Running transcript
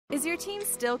Is your team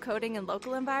still coding in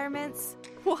local environments?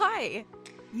 Why?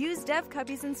 Use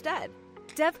DevCubbies instead.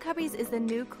 DevCubbies is the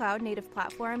new cloud-native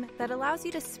platform that allows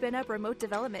you to spin up remote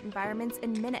development environments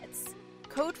in minutes.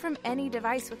 Code from any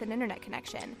device with an internet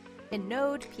connection. In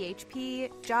Node,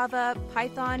 PHP, Java,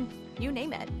 Python, you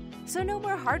name it. So no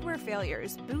more hardware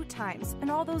failures, boot times, and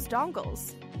all those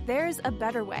dongles. There's a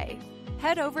better way.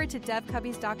 Head over to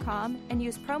devcubbies.com and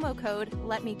use promo code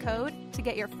LetMeCode to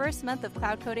get your first month of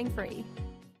cloud coding free.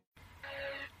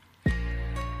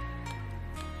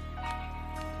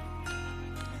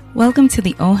 Welcome to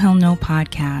the Oh Hell No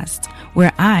podcast,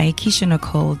 where I, Keisha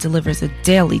Nicole, delivers a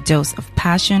daily dose of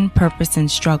passion, purpose, and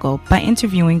struggle by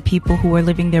interviewing people who are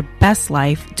living their best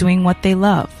life doing what they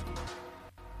love.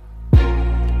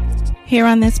 Here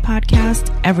on this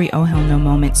podcast, every Oh Hell No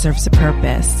moment serves a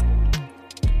purpose.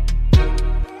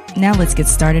 Now let's get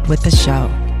started with the show.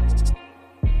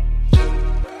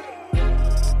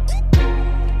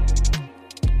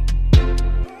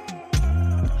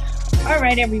 All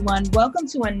right, everyone. Welcome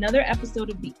to another episode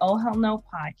of the Oh Hell No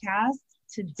podcast.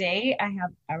 Today, I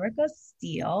have Erica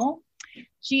Steele.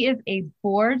 She is a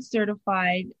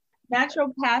board-certified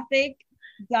naturopathic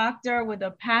doctor with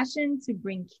a passion to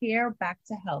bring care back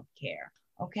to healthcare.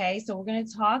 Okay, so we're going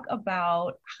to talk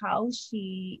about how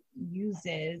she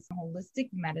uses holistic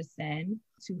medicine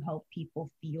to help people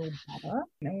feel better.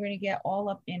 And we're going to get all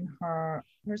up in her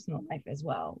personal life as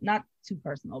well. Not too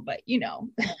personal, but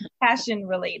passion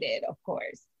related, of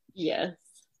course. Yes.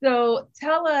 So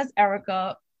tell us,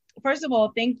 Erica, first of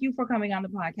all, thank you for coming on the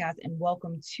podcast and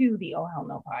welcome to the Oh Hell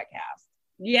No podcast.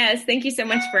 Yes, thank you so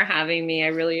much for having me. I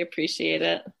really appreciate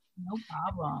it. No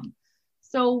problem.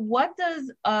 So what does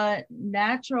a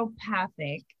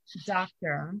naturopathic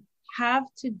doctor have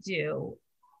to do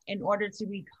in order to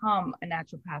become a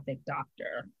naturopathic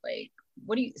doctor? Like,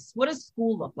 what does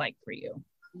school look like for you?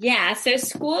 Yeah, so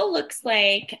school looks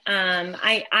like,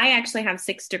 I actually have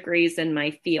 6 degrees in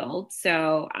my field.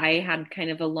 So I had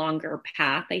kind of a longer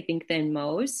path, I think, than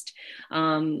most.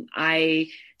 I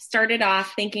started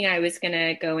off thinking I was going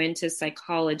to go into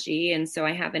psychology. And so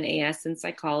I have an AS in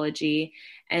psychology.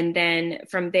 And then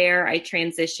from there, I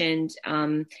transitioned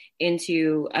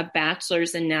into a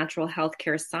bachelor's in natural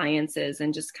healthcare sciences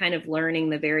and just kind of learning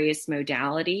the various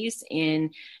modalities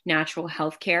in natural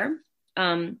healthcare.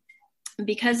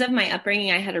 Because of my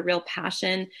upbringing, I had a real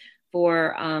passion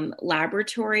for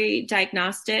laboratory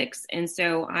diagnostics. And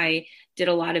so I did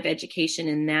a lot of education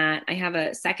in that. I have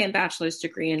a second bachelor's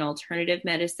degree in alternative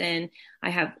medicine. I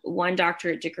have 1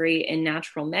 doctorate degree in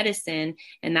natural medicine,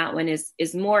 and that one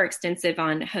is more extensive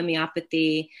on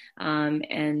homeopathy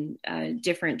and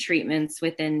different treatments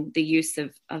within the use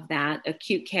of that,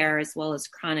 acute care as well as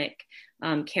chronic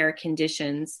care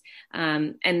conditions.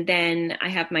 And then I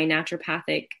have my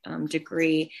naturopathic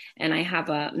degree, and I have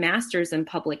a master's in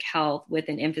public health with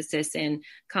an emphasis in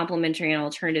complementary and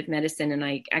alternative medicine. And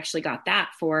I actually got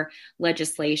that for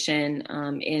legislation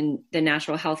in the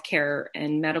natural healthcare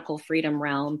and medical freedom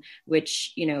realm,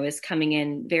 which, is coming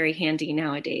in very handy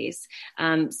nowadays.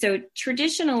 So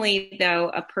traditionally, though,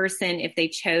 a person, if they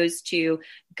chose to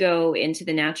go into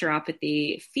the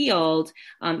naturopathy field,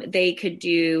 they could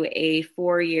do a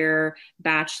 4-year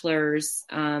bachelor's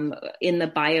in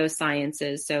the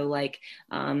biosciences. So like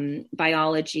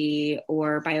biology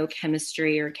or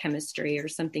biochemistry or chemistry or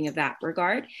something of that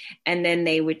regard. And then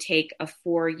they would take a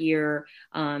 4-year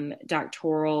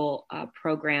doctoral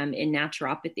program in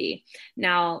naturopathy.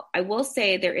 Now, I will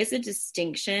say there is a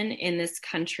distinction in this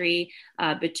country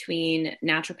between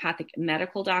naturopathic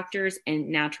medical doctors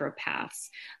and naturopaths.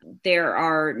 There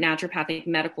are naturopathic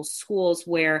medical schools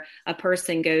where a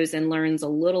person goes and learns a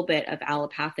little bit of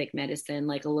allopathic medicine,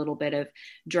 like a little bit of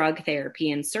drug therapy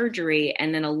and surgery,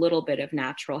 and then a little bit of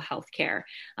natural health care.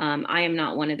 I am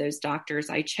not one of those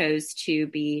doctors. I chose to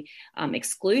be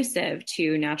exclusive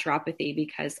to naturopathy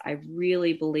because I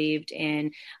really believed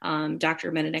in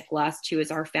Dr. Benedict Lust, who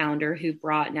is our founder, who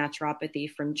brought naturopathy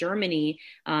from Germany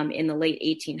in the late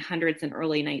 1800s and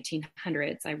early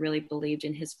 1900s. I really believed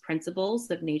in his principles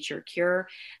of nature cure.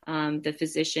 The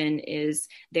physician is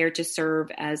there to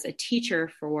serve as a teacher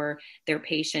for their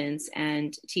patients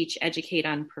and educate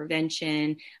on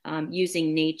prevention,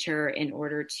 using nature in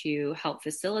order to help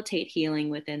facilitate healing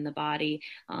within the body,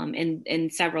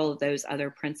 and several of those other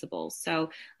principles.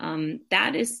 So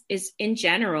that is in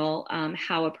general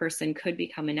how a person could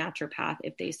become a naturopath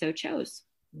if they so chose.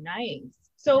 Nice.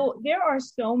 So there are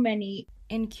so many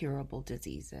incurable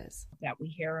diseases that we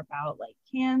hear about, like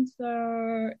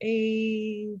cancer,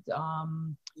 AIDS,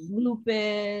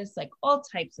 lupus, like all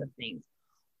types of things.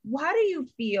 How do you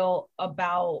feel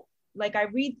about, like, I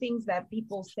read things that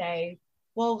people say,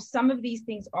 well, some of these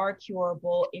things are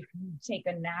curable if you take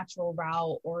a natural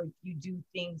route, or if you do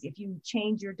things, if you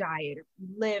change your diet, if you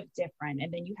live different.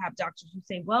 And then you have doctors who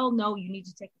say, well, no, you need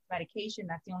to take this medication.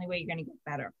 That's the only way you're going to get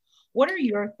better. What are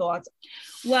your thoughts?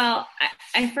 Well,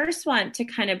 I first want to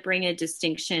kind of bring a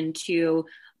distinction to,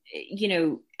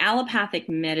 allopathic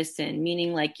medicine,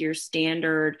 meaning like your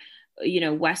standard,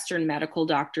 Western medical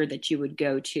doctor that you would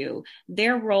go to.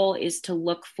 Their role is to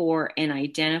look for and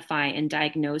identify and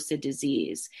diagnose a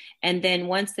disease. And then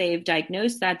once they've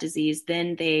diagnosed that disease,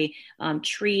 then they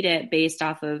treat it based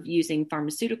off of using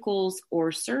pharmaceuticals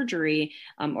or surgery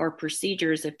or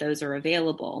procedures if those are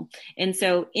available. And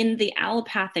so in the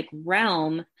allopathic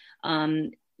realm,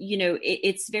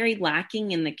 it's very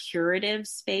lacking in the curative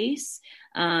space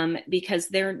because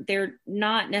they're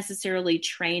not necessarily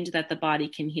trained that the body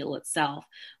can heal itself.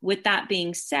 With that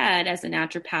being said, as a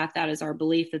naturopath, that is our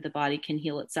belief that the body can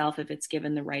heal itself if it's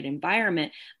given the right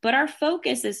environment. But our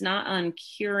focus is not on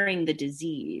curing the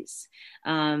disease.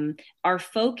 Our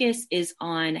focus is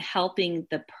on helping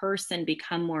the person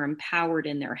become more empowered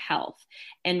in their health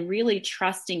and really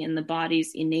trusting in the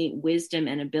body's innate wisdom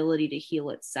and ability to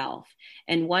heal itself.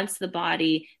 And once the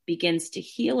body begins to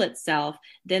heal itself,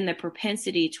 then the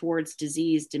propensity towards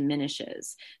disease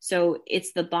diminishes. So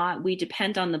it's we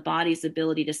depend on the body's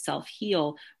ability to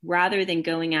self-heal rather than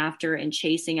going after and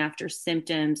chasing after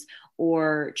symptoms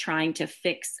or trying to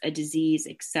fix a disease,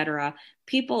 etc.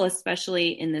 People,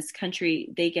 especially in this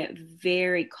country, they get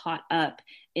very caught up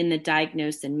in the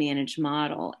diagnose and manage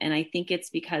model. And I think it's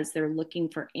because they're looking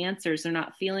for answers. They're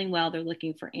not feeling well. They're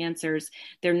looking for answers.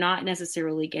 They're not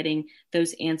necessarily getting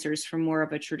those answers from more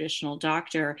of a traditional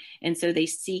doctor. And so they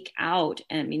seek out,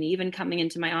 I mean, even coming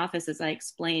into my office, as I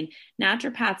explained,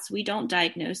 naturopaths, we don't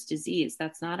diagnose disease.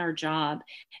 That's not our job.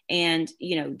 And,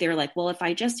 they're like, well, if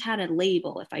I just had a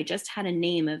label, if I just had a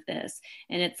name of this,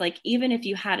 and it's like, even if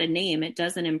you had a name, it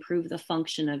doesn't improve the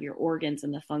function of your organs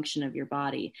and the function of your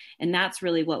body. And that's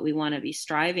really what we want to be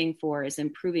striving for, is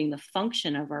improving the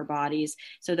function of our bodies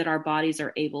so that our bodies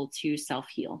are able to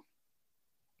self-heal.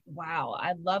 Wow.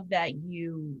 I love that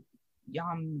you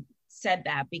said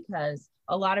that, because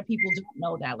a lot of people don't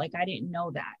know that. Like, I didn't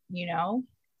know that,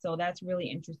 so that's really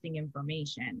interesting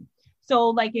information. So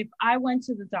like, if I went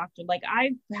to the doctor, like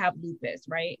I have lupus,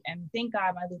 right? And thank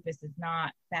God my lupus is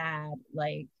not bad.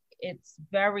 Like, it's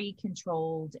very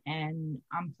controlled and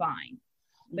I'm fine.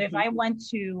 But if I went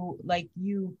to like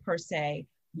you per se,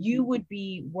 you would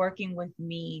be working with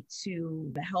me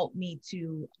to help me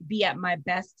to be at my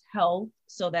best health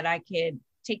so that I could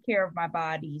take care of my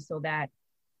body, so that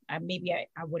I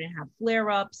wouldn't have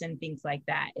flare-ups and things like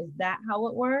that. Is that how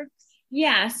it works?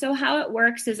 Yeah. So how it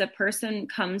works is a person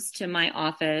comes to my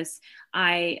office.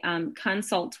 I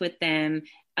consult with them,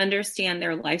 understand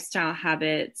their lifestyle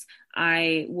habits.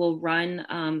 I will run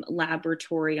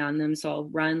laboratory on them. So I'll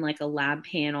run like a lab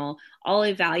panel. I'll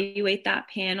evaluate that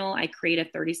panel. I create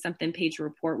a 30-something page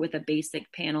report with a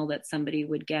basic panel that somebody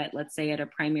would get, let's say, at a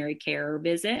primary care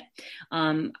visit.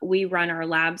 We run our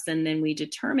labs and then we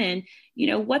determine,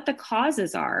 what the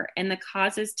causes are. And the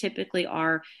causes typically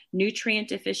are nutrient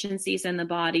deficiencies in the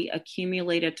body,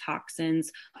 accumulated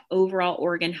toxins, overall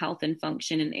organ health and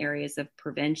function, in areas of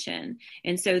prevention.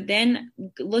 And so then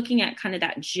looking at kind of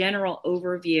that general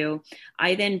overview,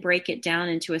 I then break it down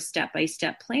into a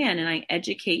step-by-step plan, and I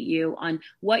educate you on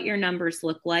what your numbers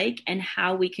look like and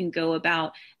how we can go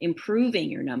about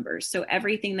improving your numbers. So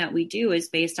everything that we do is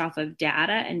based off of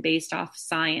data and based off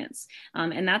science.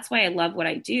 And that's why I love what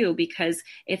I do, because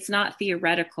it's not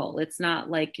theoretical. It's not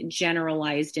like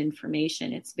generalized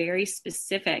information. It's very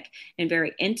specific and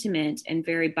very intimate and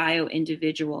very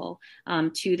bio-individual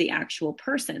to the actual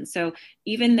person. So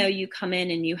even though you come in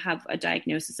and you have a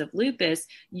diagnosis of lupus,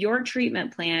 your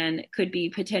treatment plan could be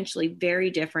potentially very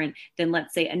different than,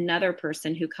 let's say, another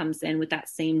person who comes in with that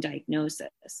same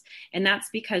diagnosis. And that's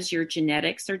because your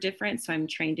genetics are different. So I'm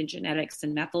trained in genetics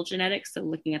and methyl genetics, so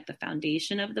looking at the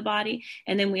foundation of the body.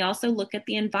 And then we also look at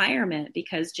the environment,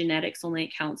 because genetics only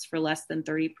accounts for less than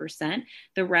 30%.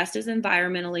 The rest is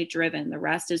environmentally driven. The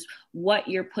rest is what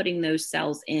you're putting those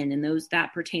cells in, and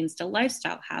that pertains to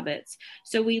lifestyle habits.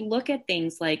 So we look at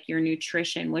things like your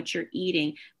nutrition, what you're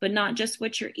eating, but not just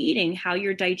what you're eating, how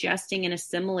you're digesting and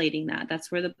assimilating that.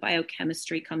 That's where the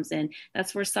biochemistry comes in.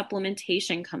 That's where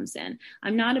supplementation comes in.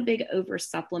 I'm not a big over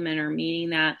supplementer,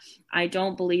 meaning that I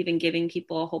don't believe in giving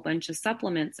people a whole bunch of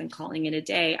supplements and calling it a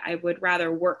day. I would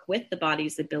rather work with the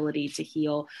body's ability to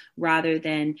heal rather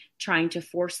than trying to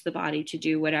force the body to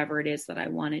do whatever it is that I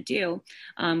want to do.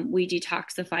 We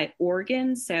detoxify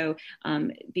organs. So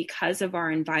because of our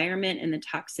environment and the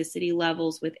toxicity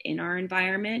levels within our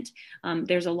environment,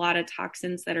 there's a a lot of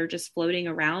toxins that are just floating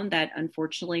around that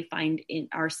unfortunately find in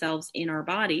ourselves in our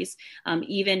bodies,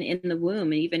 even in the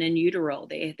womb, even in utero.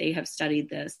 They have studied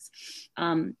this.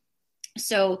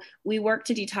 So we work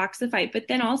to detoxify, but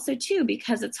then also too,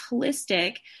 because it's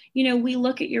holistic, we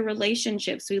look at your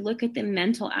relationships, we look at the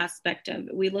mental aspect of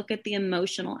it, we look at the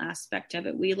emotional aspect of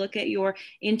it, we look at your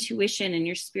intuition and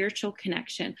your spiritual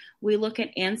connection, we look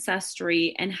at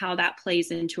ancestry and how that plays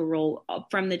into a role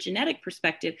from the genetic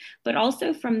perspective, but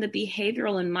also from the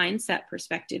behavioral and mindset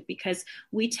perspective, because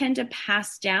we tend to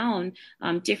pass down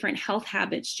different health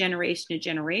habits generation to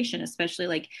generation, especially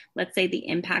like, let's say, the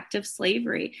impact of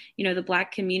slavery. The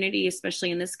Black community, especially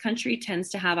in this country, tends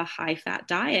to have a high fat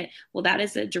diet. Well, that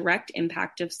is a direct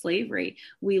impact of slavery.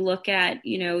 We look at,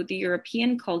 the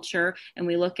European culture, and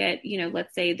we look at,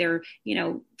 let's say their,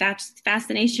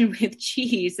 fascination with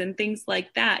cheese and things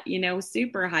like that,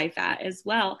 super high fat as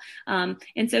well.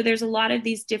 And so there's a lot of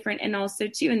these different, and also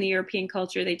too, in the European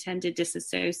culture, they tend to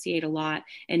disassociate a lot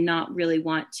and not really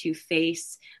want to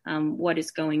face what is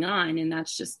going on. And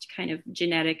that's just kind of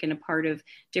genetic and a part of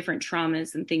different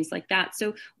traumas and things like that.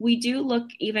 So we do look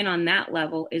even on that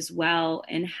level as well,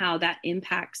 and how that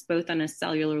impacts both on a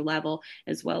cellular level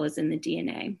as well as in the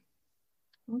DNA.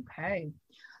 Okay.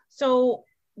 So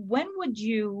when would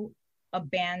you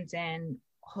abandon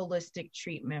holistic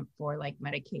treatment for like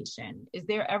medication? Is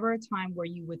there ever a time where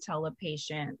you would tell a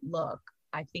patient, look,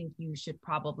 I think you should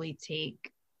probably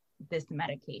take this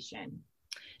medication?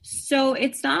 So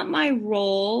it's not my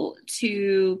role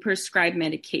to prescribe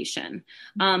medication.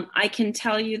 I can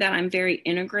tell you that I'm very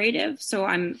integrative. So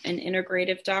I'm an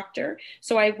integrative doctor.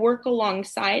 So I work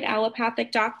alongside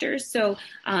allopathic doctors. So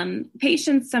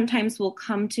patients sometimes will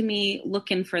come to me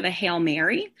looking for the Hail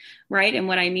Mary, right? And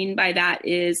what I mean by that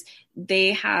is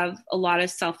they have a lot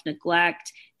of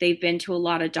self-neglect. They've been to a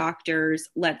lot of doctors.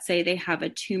 Let's say they have a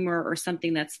tumor or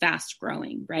something that's fast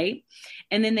growing, right?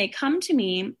 And then they come to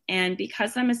me, and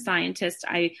because I'm a scientist,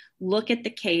 I look at the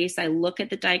case, I look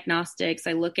at the diagnostics,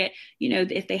 I look at,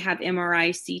 if they have MRI,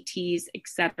 CTs, et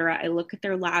cetera. I look at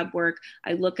their lab work,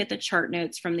 I look at the chart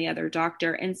notes from the other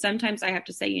doctor. And sometimes I have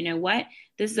to say, you know what?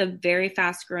 This is a very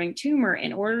fast growing tumor.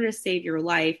 In order to save your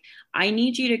life, I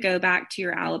need you to go back to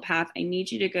your allopath. I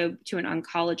need you to go to an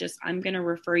oncologist. I'm going to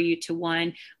refer you to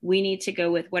one. We need to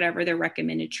go with whatever their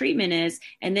recommended treatment is.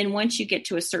 And then once you get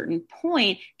to a certain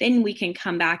point, then we can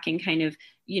come back and kind of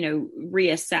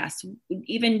reassess.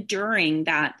 Even during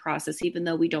that process, even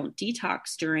though we don't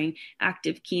detox during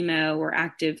active chemo or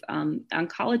active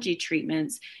oncology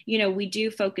treatments, we do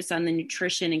focus on the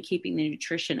nutrition and keeping the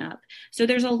nutrition up. So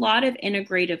there's a lot of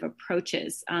integrative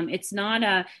approaches.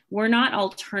 We're not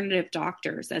alternative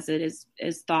doctors as it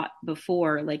is thought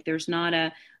before. Like there's not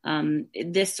a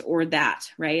this or that,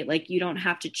 right? Like you don't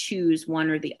have to choose one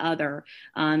or the other.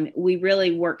 We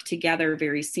really work together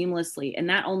very seamlessly. And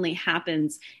that only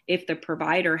happens if the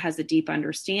provider has a deep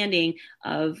understanding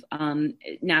of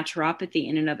naturopathy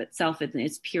in and of itself in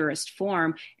its purest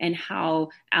form, and how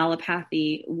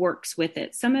allopathy works with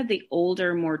it. Some of the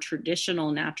older, more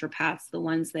traditional naturopaths, the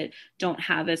ones that don't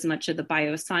have as much of the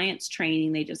bioscience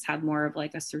training, they just have more of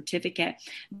like a certificate,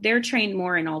 they're trained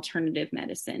more in alternative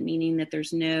medicine, meaning that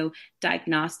there's no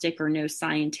diagnostic or no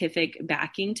scientific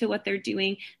backing to what they're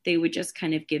doing. They would just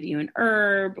kind of give you an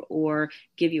herb or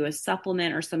give you a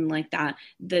supplement or something like that.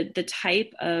 The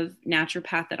type of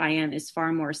naturopath that I am is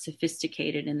far more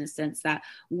sophisticated in the sense that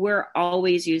we're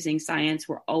always using science,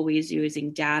 we're always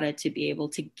using data to be able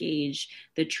to gauge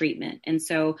the treatment. And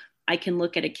so I can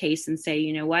look at a case and say,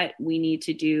 you know what, we need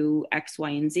to do X,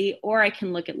 Y, and Z. Or I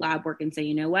can look at lab work and say,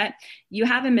 you know what, you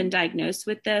haven't been diagnosed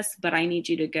with this, but I need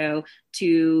you to go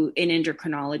to an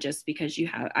endocrinologist because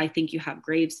I think you have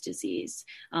Graves' disease.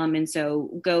 And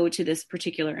so go to this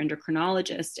particular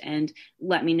endocrinologist and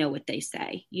let me know what they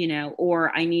say,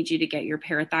 or I need you to get your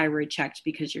parathyroid checked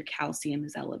because your calcium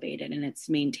is elevated and it's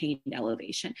maintained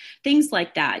elevation. Things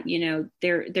like that,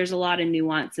 there's a lot of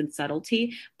nuance and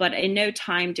subtlety, but in no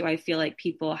time do I feel like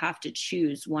people have to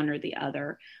choose one or the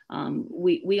other.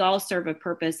 We all serve a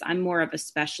purpose. I'm more of a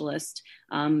specialist,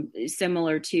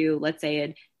 similar to, let's say,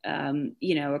 a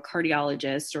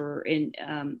cardiologist or an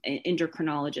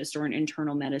endocrinologist or an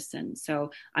internal medicine. So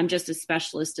I'm just a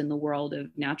specialist in the world of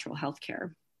natural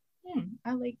healthcare.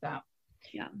 I like that.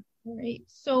 Yeah. All right.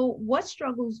 So what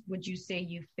struggles would you say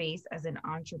you face as an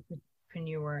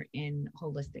entrepreneur in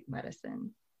holistic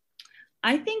medicine?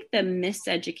 I think the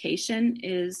miseducation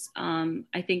is,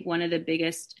 I think, one of the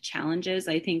biggest challenges.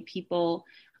 I think people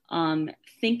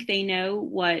think they know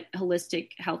what holistic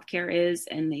healthcare is,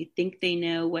 and they think they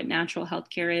know what natural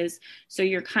healthcare is. So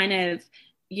you're kind of,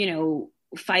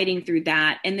 fighting through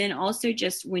that. And then also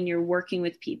just when you're working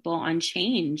with people on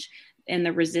change and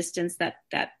the resistance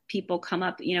that people come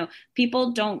up,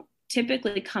 people don't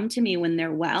typically come to me when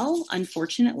they're well,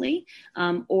 unfortunately,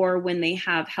 or when they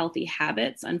have healthy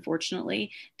habits,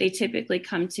 unfortunately. They typically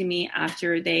come to me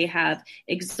after they have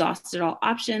exhausted all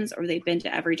options, or they've been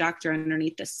to every doctor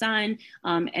underneath the sun,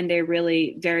 and they're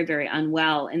really very, very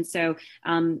unwell. And so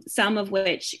some of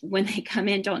which, when they come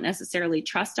in, don't necessarily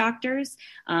trust doctors,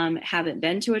 haven't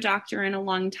been to a doctor in a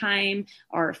long time,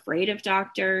 are afraid of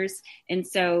doctors. And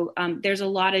so there's a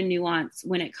lot of nuance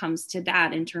when it comes to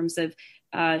that, in terms of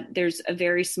there's a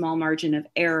very small margin of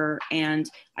error, and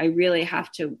I really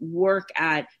have to work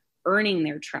at earning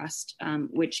their trust,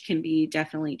 which can be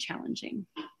definitely challenging.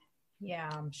 Yeah,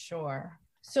 I'm sure.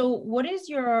 So what is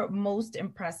your most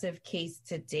impressive case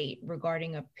to date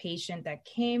regarding a patient that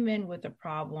came in with a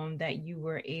problem that you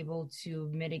were able to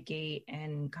mitigate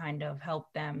and kind of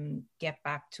help them get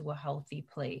back to a healthy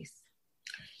place?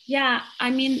 Yeah,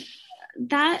 I mean,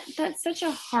 that's such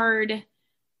a hard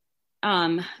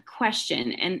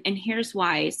question. And here's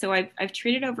why. So I've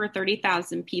treated over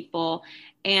 30,000 people,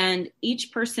 and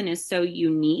each person is so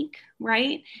unique,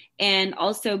 right? And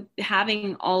also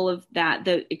having all of that,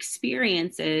 the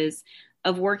experiences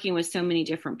of working with so many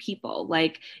different people,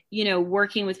 like,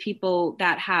 working with people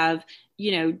that have,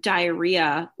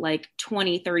 diarrhea like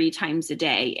 20, 30 times a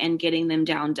day and getting them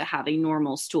down to having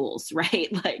normal stools,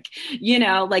 right? Like,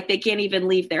 like they can't even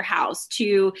leave their house,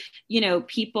 to,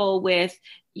 people with,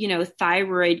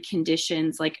 thyroid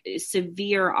conditions, like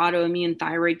severe autoimmune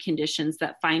thyroid conditions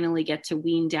that finally get to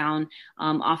wean down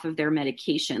off of their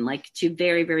medication, like to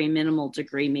very, very minimal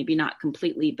degree, maybe not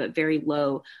completely, but very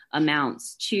low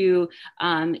amounts, to,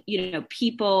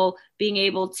 people being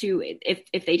able to,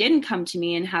 if they didn't come to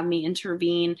me and have me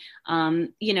intervene,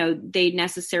 they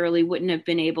necessarily wouldn't have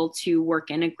been able to work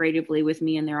integratively with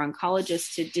me and their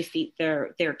oncologist to defeat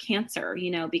their cancer,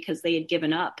 because they had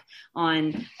given up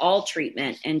on all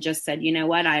treatment and just said, you know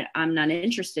what, I'm not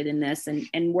interested in this,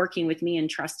 and working with me and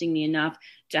trusting me enough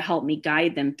to help me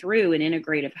guide them through an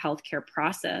integrative healthcare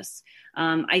process.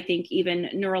 I think even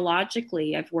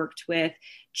neurologically, I've worked with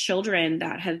children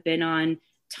that have been on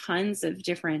tons of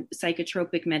different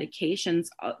psychotropic medications,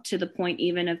 to the point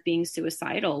even of being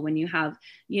suicidal. When you have,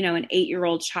 an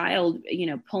 8-year-old child,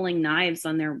 pulling knives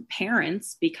on their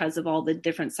parents because of all the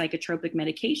different psychotropic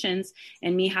medications,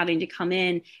 and me having to come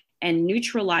in and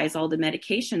neutralize all the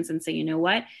medications and say, you know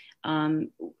what,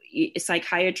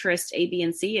 psychiatrist A, B,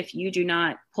 and C, if you do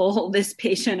not pull this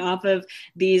patient off of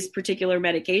these particular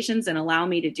medications and allow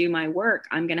me to do my work,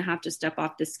 I'm going to have to step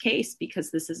off this case,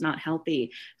 because this is not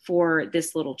healthy for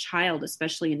this little child,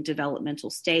 especially in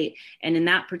developmental state. And in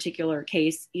that particular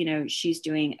case, she's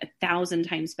doing 1,000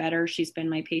 times better. She's been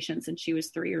my patient since she was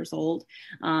 3 years old.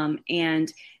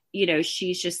 And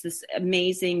she's just this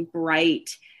amazing, bright,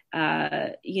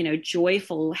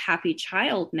 joyful, happy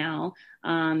child now.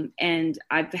 And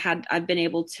I've been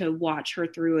able to watch her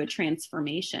through a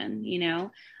transformation,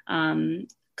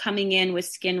 coming in with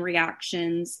skin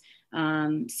reactions,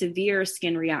 severe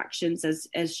skin reactions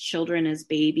as children, as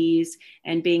babies,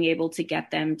 and being able to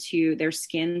get them to their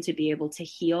skin to be able to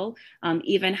heal.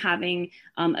 Even having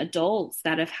adults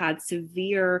that have had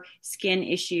severe skin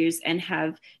issues and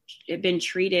have been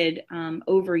treated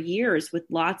over years with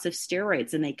lots of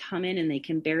steroids, and they come in and they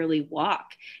can barely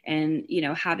walk, and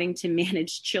having to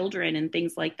manage children and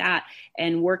things like that,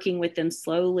 and working with them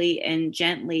slowly and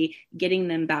gently, getting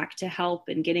them back to health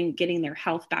and getting their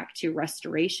health back to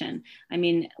restoration. I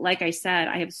mean, like I said,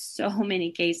 I have so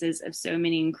many cases of so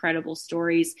many incredible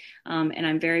stories, and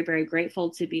I'm very, very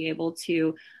grateful to be able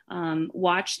to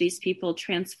watch these people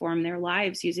transform their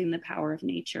lives using the power of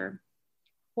nature.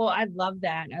 Well, I love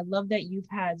that. I love that you've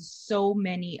had so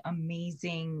many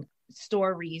amazing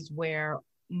stories where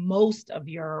most of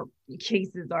your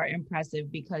cases are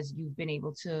impressive because you've been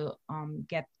able to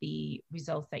get the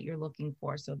results that you're looking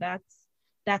for. So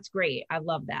that's great. I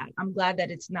love that. I'm glad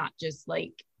that it's not just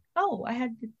like, oh, I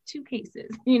had 2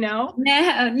 cases, No.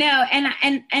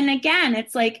 And again,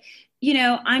 it's like,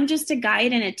 I'm just a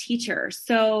guide and a teacher.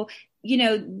 So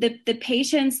the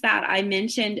patients that I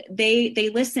mentioned, they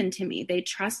listened to me, they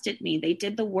trusted me, they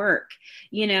did the work,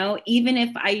 even if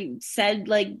I said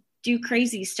like, do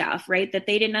crazy stuff, right, that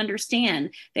they didn't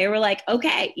understand, they were like,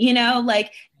 okay,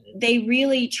 like they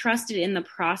really trusted in the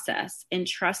process and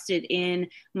trusted in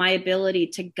my ability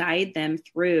to guide them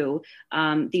through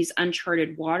these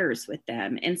uncharted waters with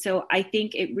them. And so I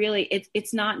think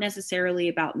it's not necessarily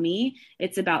about me,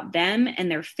 it's about them and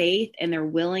their faith and their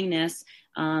willingness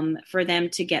for them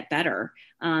to get better.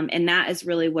 And that is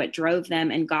really what drove them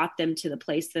and got them to the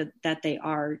place that they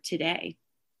are today.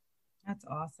 That's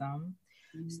awesome.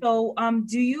 Mm-hmm. So,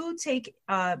 do you take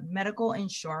medical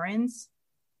insurance?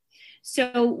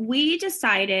 So we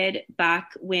decided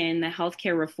back when the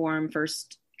healthcare reform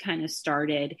first kind of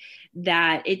started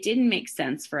that it didn't make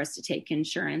sense for us to take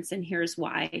insurance. And here's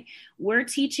why. We're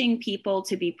teaching people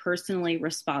to be personally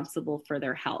responsible for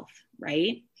their health,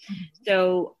 right? Mm-hmm.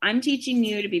 So I'm teaching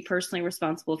you to be personally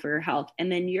responsible for your health,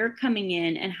 and then you're coming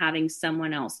in and having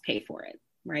someone else pay for it,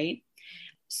 right?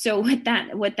 So what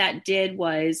that did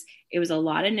was it was a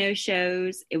lot of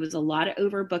no-shows. It was a lot of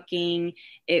overbooking.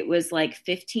 It was like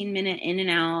 15-minute in and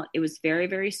out. It was very,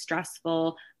 very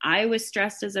stressful. I was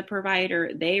stressed as a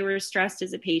provider. They were stressed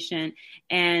as a patient.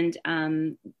 And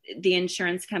the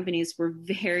insurance companies were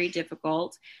very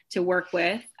difficult to work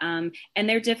with. And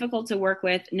they're difficult to work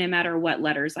with no matter what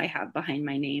letters I have behind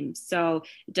my name. So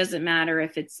it doesn't matter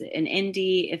if it's an ND,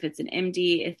 if it's an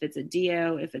MD, if it's a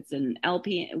DO, if it's an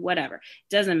LP, whatever. It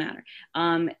doesn't matter.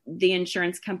 The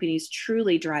insurance companies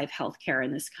truly drive healthcare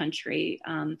in this country,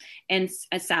 and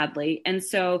sadly. And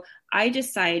so I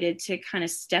decided to kind of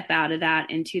step out of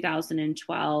that in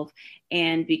 2012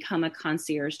 and become a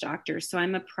concierge doctor. So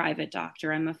I'm a private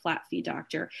doctor. I'm a flat fee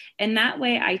doctor. And that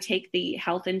way I take the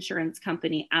health insurance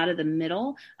company out of the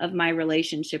middle of my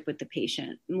relationship with the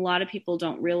patient. And a lot of people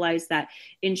don't realize that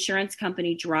insurance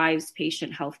company drives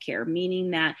patient healthcare,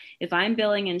 meaning that if I'm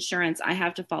billing insurance, I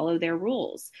have to follow their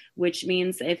rules, which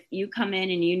means if you come in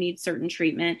and you need certain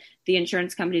treatment, the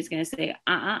insurance company is going to say,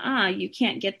 you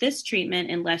can't get this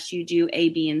treatment unless you do A,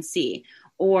 B, and C.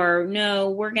 Or no,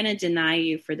 we're going to deny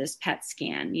you for this PET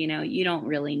scan. You don't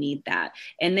really need that.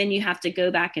 And then you have to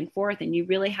go back and forth, and you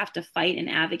really have to fight and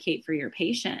advocate for your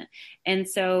patient. And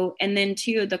then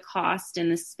too, the cost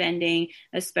and the spending,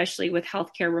 especially with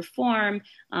healthcare reform,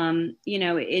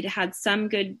 it had some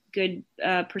good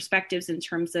perspectives in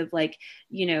terms of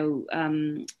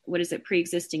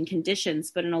pre-existing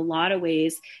conditions. But in a lot of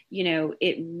ways,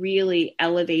 it really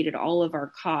elevated all of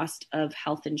our cost of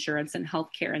health insurance and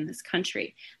healthcare in this country.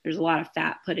 There's a lot of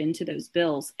fat put into those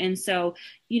bills. And so,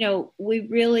 we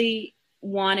really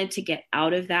wanted to get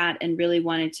out of that and really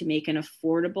wanted to make an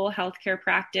affordable healthcare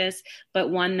practice,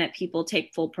 but one that people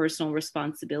take full personal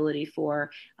responsibility for,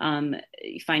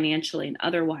 financially and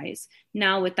otherwise.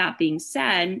 Now, with that being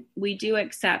said, we do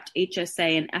accept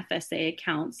HSA and FSA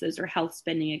accounts. Those are health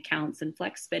spending accounts and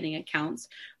flex spending accounts,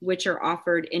 which are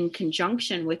offered in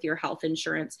conjunction with your health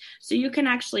insurance. So you can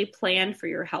actually plan for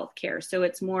your health care. So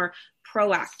it's more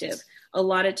proactive. A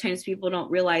lot of times people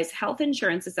don't realize health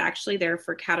insurance is actually there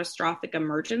for catastrophic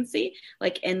emergency,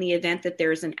 like in the event that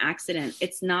there's an accident.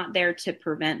 It's not there to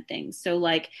prevent things. So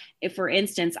like if, for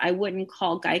instance, I wouldn't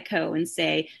call Geico and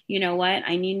say, you know what,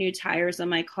 I need new tires on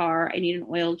my car. I need an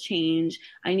oil change.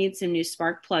 I need some new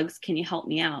spark plugs. Can you help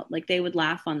me out? Like they would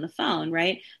laugh on the phone,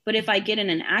 right? But if I get in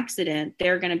an accident,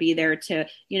 they're going to be there to,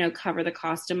 cover the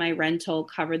cost of my rental,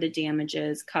 cover the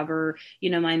damages, cover,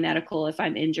 my medical if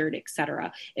I'm injured, et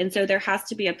cetera. And so there has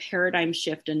to be a paradigm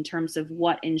shift in terms of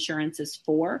what insurance is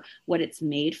for, what it's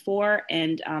made for,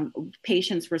 and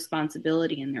patients'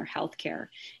 responsibility in their healthcare.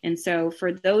 And so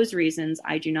for those reasons,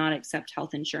 I do not accept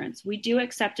health insurance. We do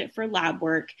accept it for lab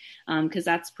work because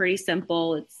that's pretty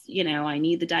simple. It's, I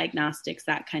need the diagnostics,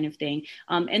 that kind of thing.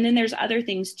 And then there's other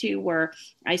things too, where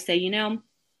I say,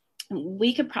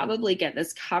 we could probably get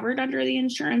this covered under the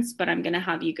insurance, but I'm going to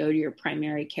have you go to your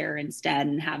primary care instead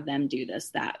and have them do this,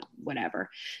 that, whatever.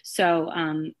 So,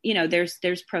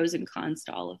 there's pros and cons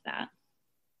to all of that.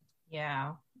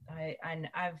 Yeah,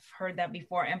 I've heard that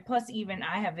before. And plus, even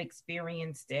I have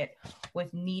experienced it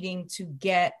with needing to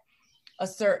get a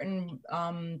certain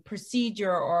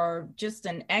procedure or just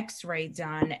an x-ray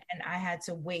done, and I had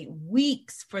to wait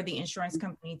weeks for the insurance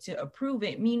company to approve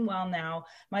it. Meanwhile, now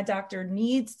my doctor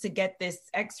needs to get this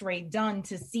x-ray done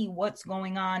to see what's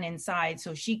going on inside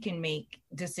so she can make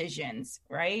decisions,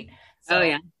 right? So oh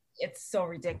yeah, it's so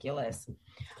ridiculous.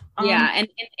 Yeah. And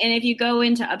if you go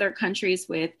into other countries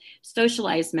with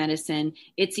socialized medicine,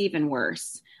 it's even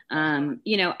worse.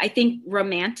 I think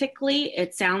romantically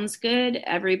it sounds good.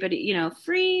 Everybody,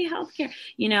 free healthcare,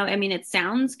 it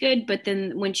sounds good. But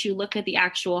then once you look at the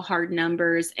actual hard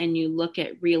numbers and you look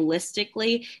at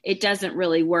realistically, it doesn't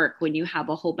really work when you have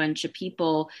a whole bunch of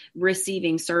people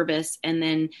receiving service and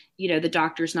then, the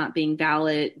doctor's not being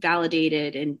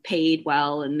validated and paid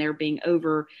well, and they're being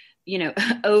over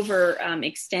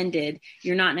extended.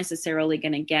 You're not necessarily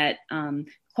going to get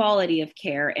quality of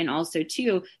care. And also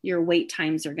too, your wait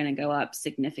times are going to go up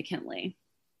significantly.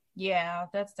 Yeah,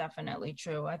 that's definitely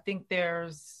true. I think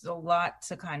there's a lot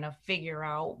to kind of figure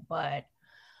out, but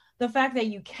the fact that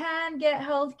you can get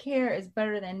healthcare is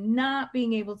better than not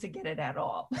being able to get it at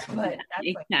all. But that's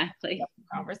exactly like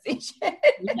a conversation.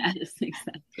 Yes,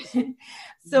 exactly.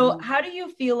 So how do you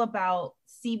feel about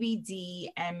CBD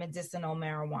and medicinal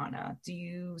marijuana? Do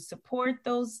you support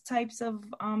those types of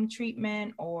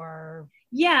treatment or?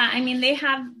 Yeah, I mean they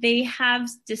have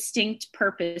distinct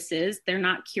purposes. They're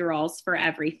not cure-alls for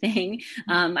everything.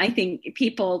 I think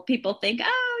people think,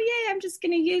 oh yeah, I'm just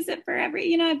going to use it for I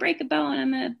break a bone,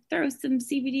 I'm going to throw some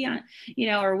CBD on,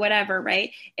 or whatever, right?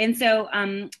 And so,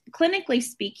 clinically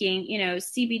speaking,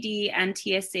 CBD and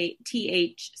THC,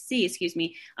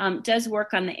 does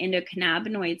work on the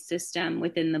endocannabinoid system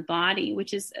within the body,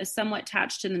 which is somewhat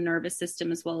attached to the nervous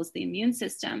system as well as the immune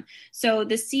system. So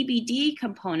the CBD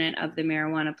component of the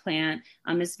marijuana plant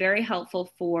is very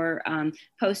helpful for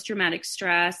post-traumatic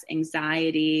stress,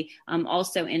 anxiety,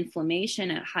 also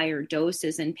inflammation at higher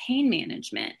doses and pain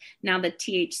management. Now, the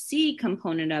THC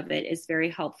component of it is very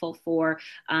helpful for,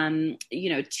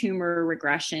 tumor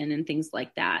regression and things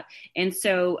like that. And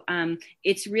so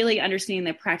it's really understanding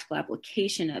the practical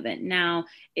application of it. Now,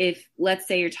 if let's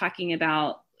say you're talking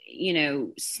about,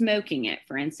 smoking it,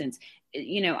 for instance,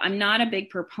 I'm not a big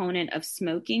proponent of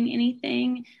smoking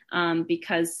anything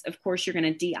because, of course, you're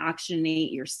going to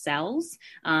deoxygenate your cells.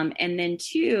 And then,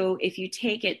 two, if you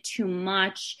take it too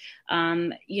much,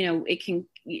 it can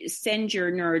send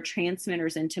your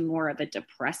neurotransmitters into more of a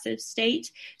depressive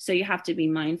state. So you have to be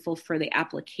mindful for the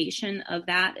application of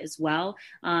that as well.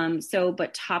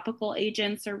 But topical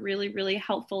agents are really, really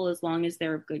helpful as long as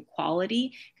they're of good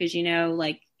quality, because,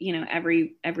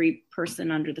 every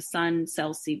person under the sun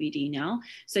sells CBD now.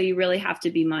 So you really have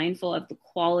to be mindful of the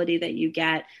quality that you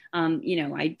get.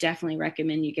 I definitely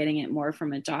recommend you getting it more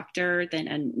from a doctor than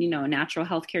a natural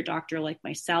healthcare doctor like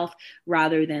myself,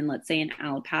 rather than, let's say, an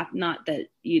allopath. Not that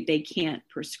they can't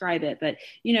prescribe it, but,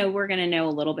 we're going to know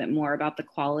a little bit more about the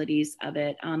qualities of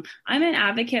it. I'm an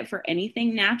advocate for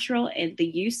anything natural and the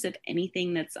use of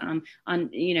anything that's on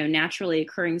naturally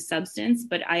occurring substance,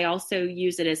 but I also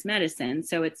use it as medicine.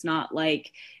 So it's not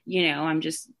like, I'm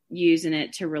just using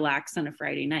it to relax on a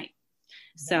Friday night.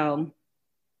 So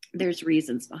there's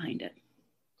reasons behind it.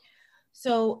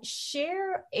 So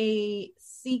share a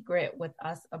secret with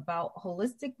us about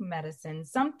holistic medicine,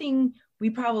 something we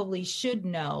probably should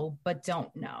know, but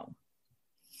don't know.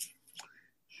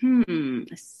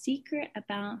 A secret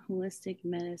about holistic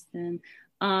medicine,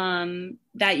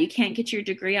 that you can't get your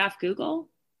degree off Google.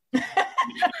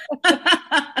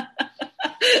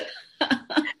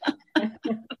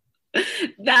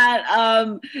 That,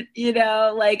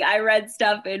 I read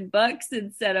stuff in books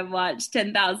instead of watched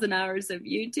 10,000 hours of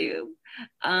YouTube.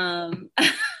 I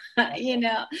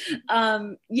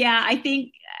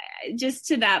think just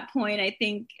to that point, I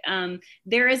think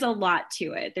there is a lot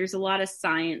to it. There's a lot of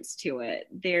science to it.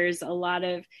 There's a lot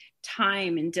of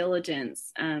time and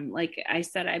diligence. Like I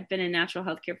said, I've been in natural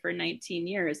healthcare for 19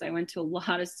 years. I went to a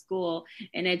lot of school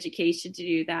and education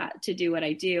to do what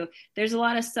I do. There's a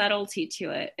lot of subtlety to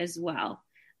it as well.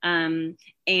 And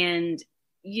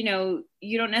you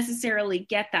don't necessarily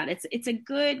get that. It's a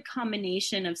good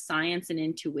combination of science and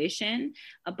intuition,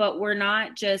 but we're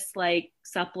not just like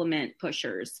supplement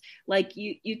pushers. Like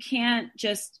you can't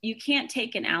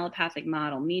take an allopathic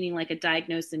model, meaning like a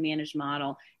diagnose and manage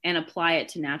model, and apply it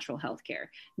to natural healthcare.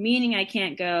 Meaning I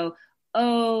can't go,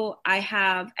 oh, I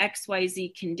have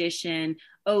XYZ condition.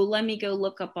 Oh, let me go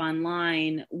look up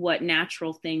online what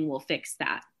natural thing will fix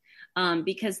that.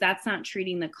 Because that's not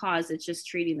treating the cause, it's just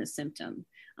treating the symptom.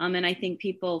 And I think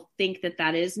people think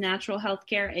that is natural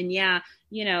healthcare. And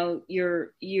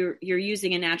you're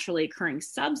using a naturally occurring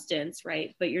substance,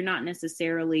 right? But you're not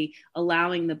necessarily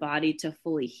allowing the body to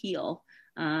fully heal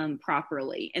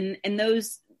properly. And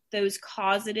those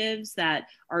causatives that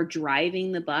are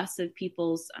driving the bus of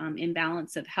people's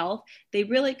imbalance of health, they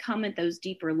really come at those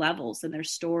deeper levels, and they're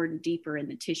stored deeper in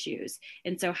the tissues.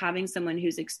 And so having someone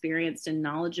who's experienced and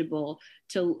knowledgeable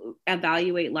to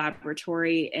evaluate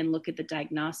laboratory and look at the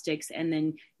diagnostics and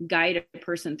then guide a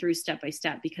person through step by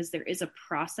step, because there is a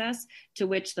process to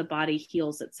which the body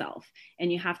heals itself,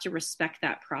 and you have to respect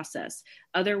that process.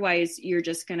 Otherwise, you're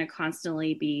just going to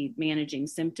constantly be managing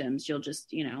symptoms. You'll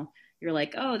just, you're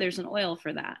like, oh, there's an oil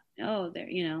for that. Oh,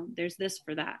 there's this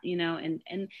for that,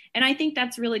 and I think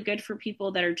that's really good for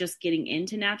people that are just getting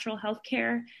into natural health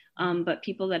care. But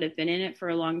people that have been in it for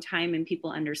a long time and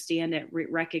people understand it,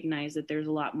 recognize that there's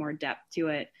a lot more depth to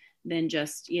it than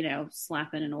just,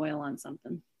 slapping an oil on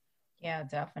something. Yeah,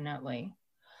 definitely.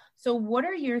 So what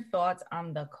are your thoughts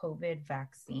on the COVID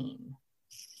vaccine?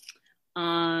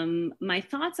 My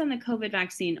thoughts on the COVID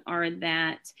vaccine are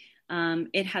that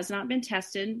It has not been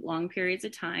tested long periods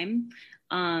of time.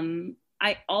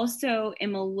 I also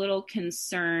am a little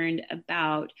concerned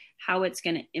about how it's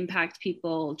going to impact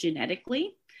people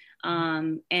genetically.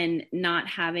 And not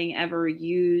having ever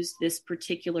used this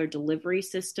particular delivery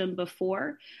system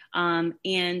before.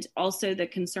 And also the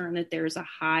concern that there's a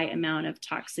high amount of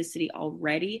toxicity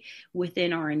already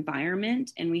within our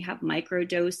environment. And we have micro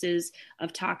doses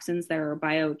of toxins that are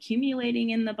bioaccumulating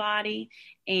in the body,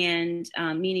 and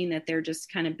meaning that they're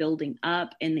just kind of building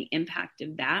up, and the impact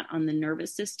of that on the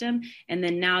nervous system. And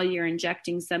then now you're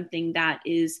injecting something that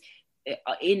is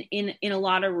in a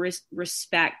lot of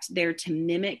respect there to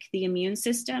mimic the immune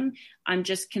system. I'm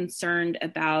just concerned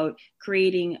about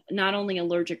creating not only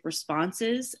allergic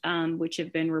responses, which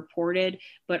have been reported,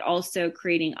 but also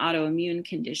creating autoimmune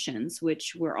conditions,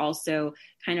 which we're also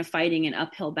kind of fighting an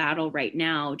uphill battle right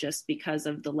now, just because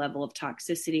of the level of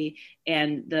toxicity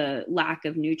and the lack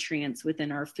of nutrients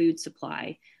within our food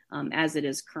supply as it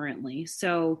is currently.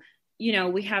 So,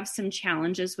 we have some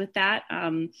challenges with that.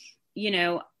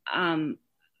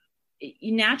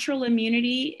 Natural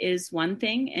immunity is one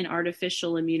thing, and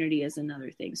artificial immunity is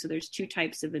another thing. So there's two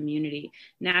types of immunity.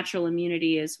 Natural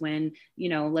immunity is when,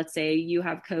 let's say you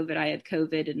have COVID, I have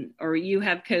COVID, or you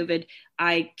have COVID,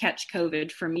 I catch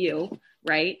COVID from you,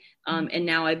 right? And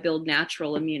now I build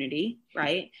natural immunity,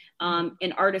 right?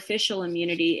 And artificial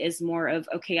immunity is more of,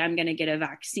 okay, I'm going to get a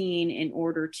vaccine in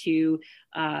order to,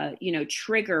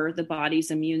 trigger the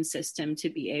body's immune system to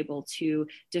be able to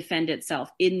defend itself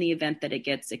in the event that it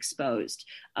gets exposed.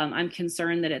 I'm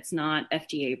concerned that it's not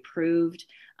FDA approved.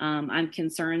 I'm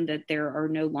concerned that there are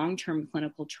no long-term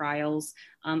clinical trials.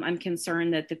 I'm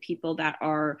concerned that the people that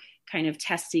are kind of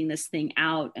testing this thing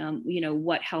out,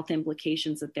 what health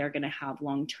implications that they're going to have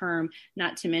long-term,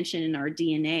 not to mention in our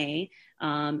DNA,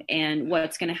 and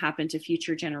what's going to happen to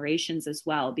future generations as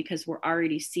well, because we're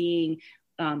already seeing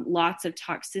lots of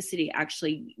toxicity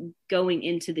actually going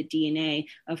into the DNA.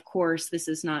 Of course, this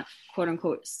is not quote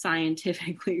unquote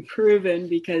scientifically proven,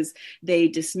 because they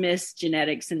dismiss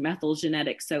genetics and methyl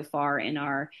genetics so far in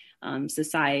our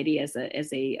society as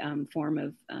a form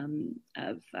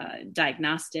of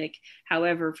diagnostic.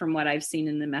 However, from what I've seen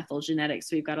in the methyl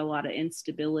genetics, we've got a lot of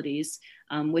instabilities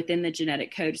within the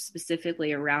genetic code,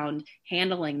 specifically around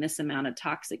handling this amount of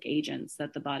toxic agents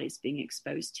that the body's being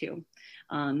exposed to.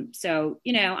 So,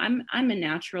 I'm a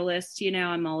naturalist.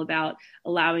 I'm all about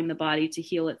allowing the body to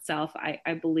heal itself.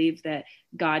 I believe that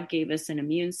God gave us an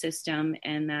immune system,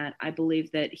 and that I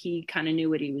believe that he kind of knew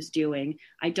what he was doing.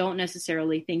 I don't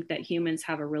necessarily think that humans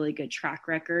have a really good track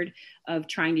record of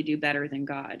trying to do better than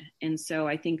God. And so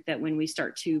I think that when we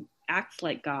start to act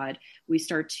like God, we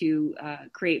start to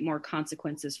create more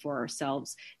consequences for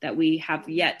ourselves that we have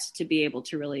yet to be able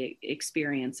to really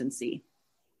experience and see.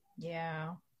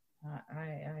 Yeah,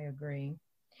 I agree.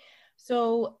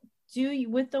 So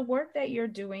with the work that you're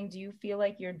doing, do you feel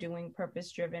like you're doing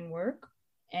purpose-driven work?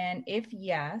 And if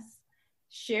yes,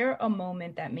 share a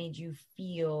moment that made you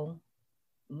feel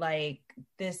like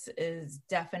this is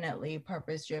definitely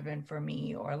purpose-driven for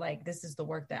me, or like this is the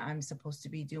work that I'm supposed to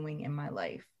be doing in my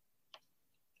life.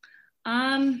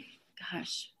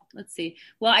 Let's see.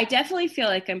 Well, I definitely feel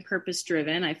like I'm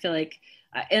purpose-driven. I feel like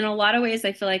in a lot of ways,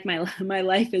 I feel like my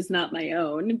life is not my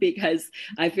own, because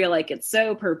I feel like it's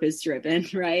so purpose-driven,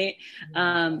 right?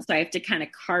 So I have to kind of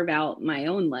carve out my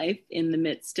own life in the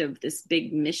midst of this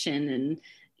big mission, and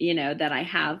that I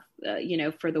have,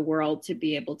 for the world to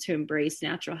be able to embrace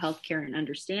natural healthcare and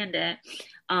understand it.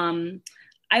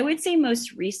 I would say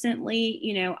most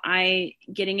recently, I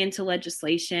getting into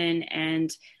legislation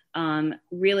and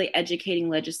really educating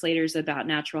legislators about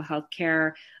natural health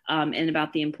care and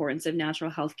about the importance of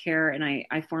natural health care. And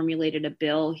I formulated a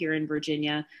bill here in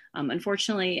Virginia.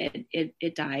 Unfortunately,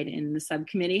 it died in the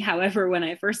subcommittee. However, when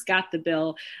I first got the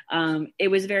bill, it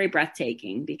was very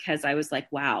breathtaking, because I was like,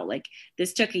 wow, like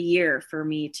this took a year for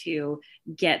me to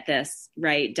get this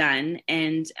done.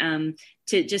 And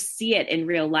to just see it in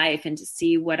real life, and to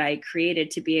see what I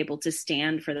created to be able to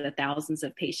stand for the thousands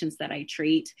of patients that I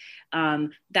treat,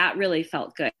 that really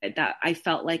felt good. That I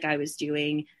felt like I was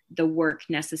doing the work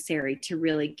necessary to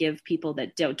really give people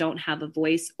that don't have a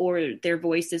voice, or their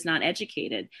voice is not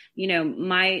educated.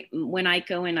 When I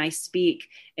go and I speak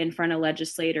in front of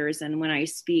legislators, and when I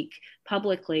speak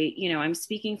publicly, I'm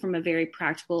speaking from a very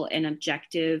practical and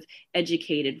objective,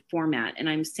 educated format. And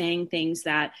I'm saying things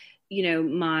that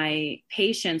my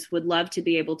patients would love to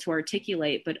be able to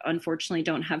articulate, but unfortunately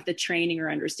don't have the training or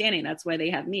understanding. That's why they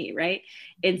have me, right?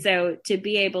 And so to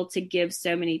be able to give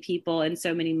so many people and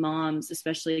so many moms,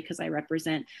 especially because I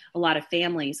represent a lot of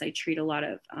families, I treat a lot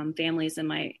of families in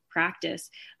my practice,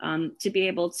 to be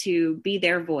able to be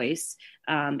their voice,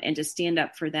 and to stand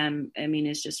up for them, I mean,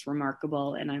 is just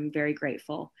remarkable. And I'm very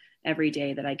grateful every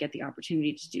day that I get the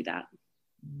opportunity to do that.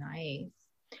 Nice.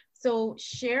 So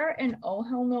share an oh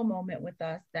hell no moment with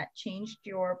us that changed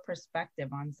your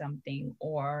perspective on something,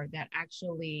 or that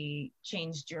actually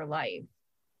changed your life.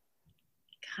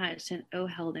 Gosh, and oh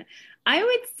hell no. I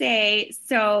would say,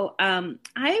 so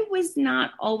I was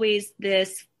not always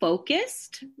this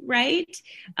focused, right?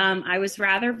 I was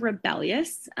rather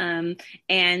rebellious. And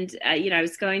I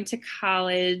was going to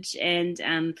college, and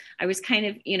I was kind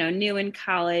of, new in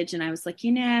college, and I was like,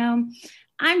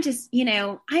 I'm just,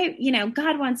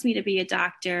 God wants me to be a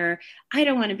doctor. I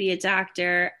don't want to be a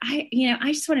doctor. I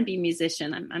just want to be a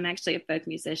musician. I'm actually a folk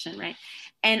musician, right?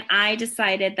 And I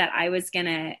decided that I was going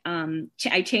to,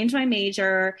 I changed my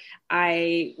major.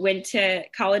 I went to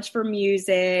college for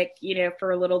music,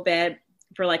 for a little bit,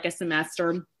 for like a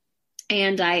semester.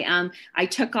 And I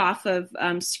took off of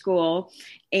school,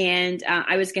 and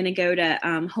I was going to go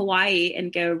to Hawaii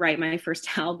and go write my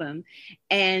first album.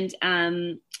 And,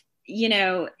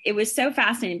 it was so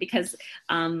fascinating because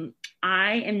I'm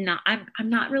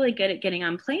not really good at getting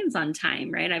on planes on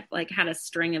time, right? I've like had a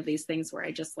string of these things where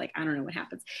I just I don't know what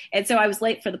happens. And so I was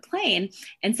late for the plane.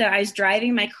 And so I was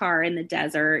driving my car in the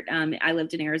desert. I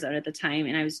lived in Arizona at the time,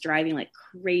 and I was driving like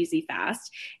crazy fast,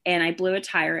 and I blew a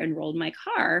tire and rolled my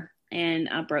car and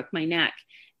broke my neck.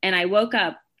 And I woke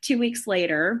up 2 weeks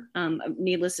later.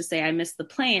 Needless to say, I missed the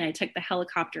plane. I took the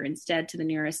helicopter instead to the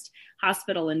nearest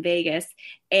hospital in Vegas.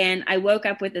 And I woke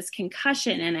up with this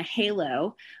concussion and a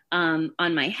halo on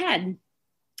my head.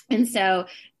 And so,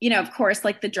 of course,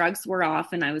 like the drugs were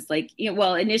off, and I was like,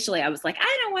 initially I was like,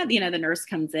 I don't want, the nurse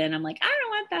comes in. I'm like, I don't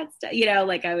want that stuff,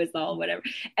 like I was all whatever.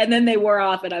 And then they wore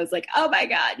off, and I was like, oh my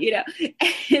God,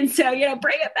 and so,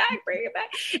 bring it back.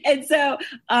 And so,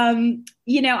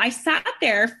 I sat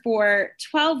there for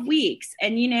 12 weeks,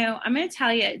 and, I'm going to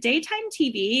tell you, daytime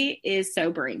TV is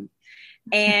sobering.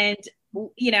 And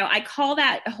I call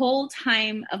that whole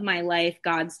time of my life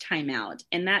God's time out.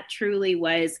 And that truly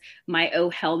was my oh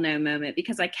hell no moment,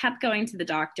 because I kept going to the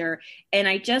doctor, and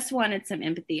I just wanted some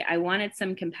empathy. I wanted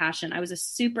some compassion. I was a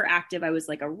super active. I was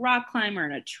like a rock climber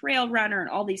and a trail runner and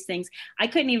all these things. I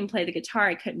couldn't even play the guitar.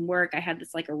 I couldn't work. I had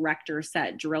this like erector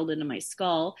set drilled into my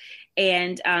skull.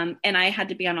 And I had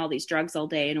to be on all these drugs all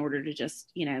day in order to just,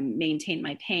 maintain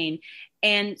my pain.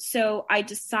 And so I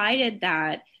decided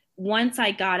that once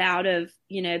I got out of,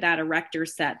 that erector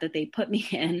set that they put me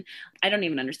in, I don't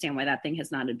even understand why that thing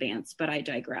has not advanced, but I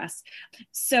digress.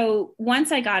 So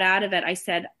once I got out of it, I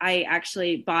said, I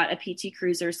actually bought a PT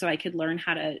Cruiser so I could learn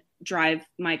how to drive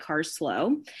my car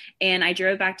slow. And I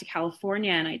drove back to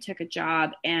California, and I took a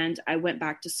job, and I went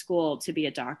back to school to be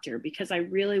a doctor, because I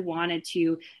really wanted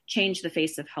to change the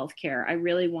face of healthcare. I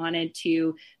really wanted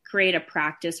to create a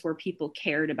practice where people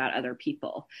cared about other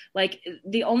people. Like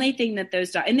the only thing that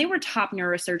and they were top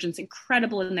neurosurgeons, incredible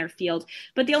in their field,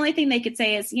 but the only thing they could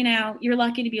say is, you're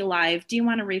lucky to be alive. Do you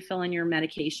want to refill in your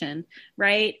medication?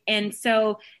 Right. And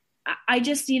so I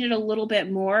just needed a little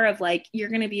bit more of like, you're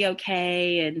going to be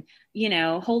okay. And,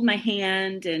 hold my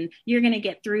hand, and you're going to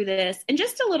get through this. And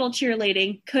just a little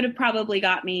cheerleading could have probably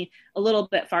got me a little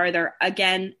bit farther.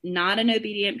 Again, not an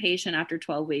obedient patient. After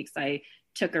 12 weeks, I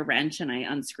took a wrench and I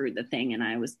unscrewed the thing, and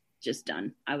I was just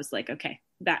done. I was like, okay,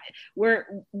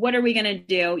 what are we going to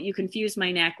do? You confuse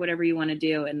my neck, whatever you want to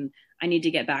do. And I need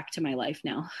to get back to my life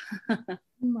now.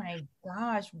 Oh my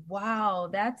gosh. Wow.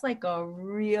 That's like a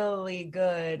really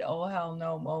good oh hell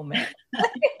no moment.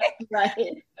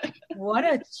 Right. What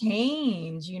a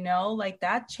change, like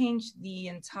that changed the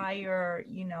entire,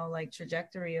 like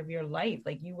trajectory of your life.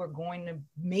 Like you were going to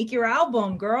make your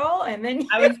album, girl. And then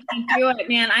I was going to do it,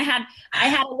 man. I had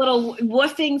a little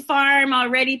woofing farm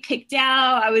already picked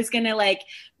out. I was going to like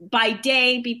by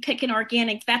day be picking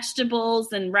organic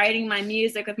vegetables and writing my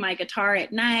music with my guitar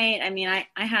at night. I mean, I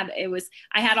had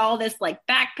all this like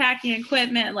backpacking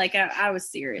equipment. Like I was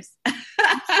serious.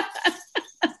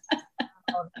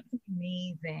 Oh, that's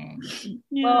amazing.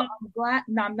 Yeah. Well,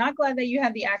 I'm not glad that you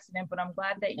had the accident, but I'm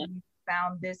glad that you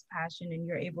found this passion and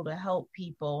you're able to help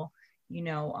people,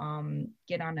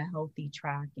 get on a healthy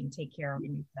track and take care of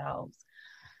themselves.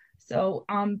 So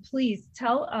please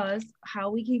tell us how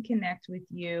we can connect with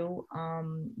you,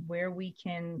 where we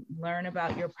can learn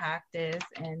about your practice,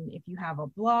 and if you have a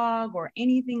blog or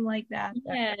anything like that.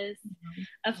 Yes,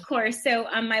 of course. So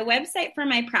my website for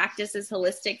my practice is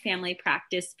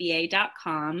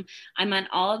holisticfamilypracticeva.com. I'm on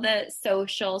all the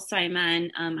socials. So I'm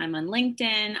on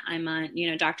LinkedIn. I'm on,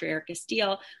 Dr. Erica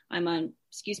Steele. I'm on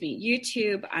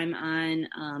YouTube. I'm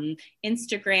on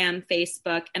Instagram,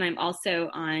 Facebook, and I'm also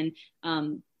on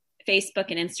Facebook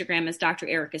and Instagram as Dr.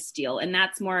 Erica Steele. And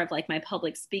that's more of like my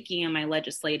public speaking and my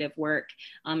legislative work.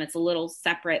 It's a little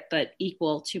separate, but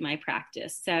equal to my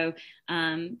practice. So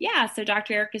so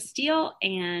Dr. Erica Steele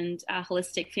and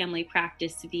Holistic Family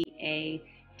Practice VA.com.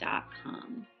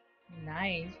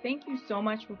 Nice. Thank you so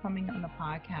much for coming on the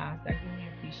podcast. I really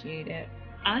appreciate it.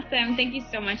 Awesome. Thank you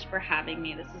so much for having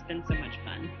me. This has been so much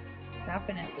fun.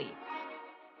 Definitely.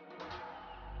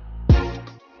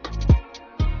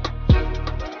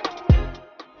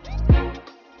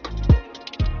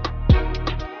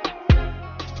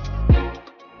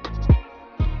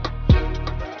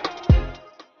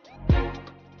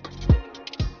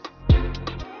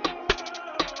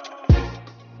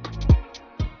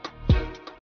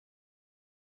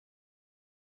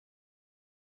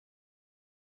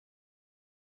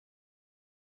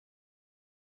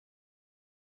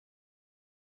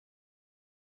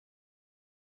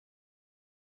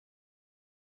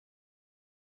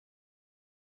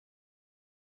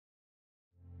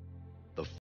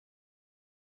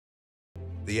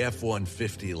 The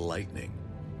F-150 Lightning,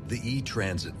 the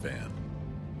E-Transit van,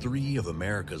 3 of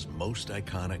America's most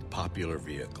iconic popular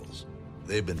vehicles.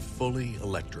 They've been fully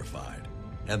electrified,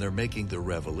 and they're making the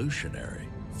revolutionary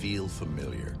feel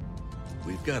familiar.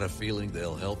 We've got a feeling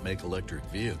they'll help make electric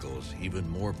vehicles even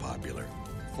more popular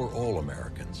for all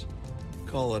Americans.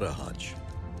 Call it a hunch.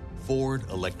 Ford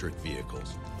Electric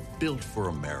Vehicles, built for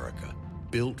America,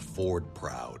 built Ford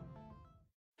proud.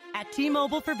 At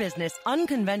T-Mobile for Business,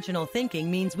 unconventional thinking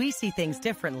means we see things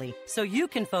differently, so you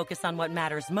can focus on what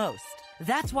matters most.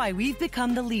 That's why we've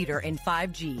become the leader in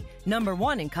 5G,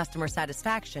 #1 in customer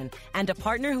satisfaction, and a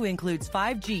partner who includes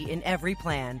 5G in every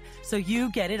plan, so you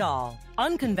get it all.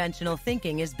 Unconventional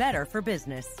thinking is better for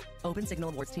business. Open Signal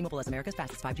awards T-Mobile as America's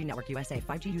fastest 5G network USA.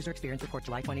 5G user experience report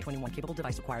July 2021. Capable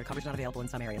device required. Coverage not available in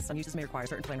some areas. Some uses may require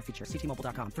certain plan or features. See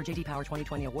T-Mobile.com. For JD Power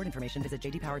 2020 award information, visit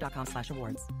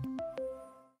jdpower.com/awards.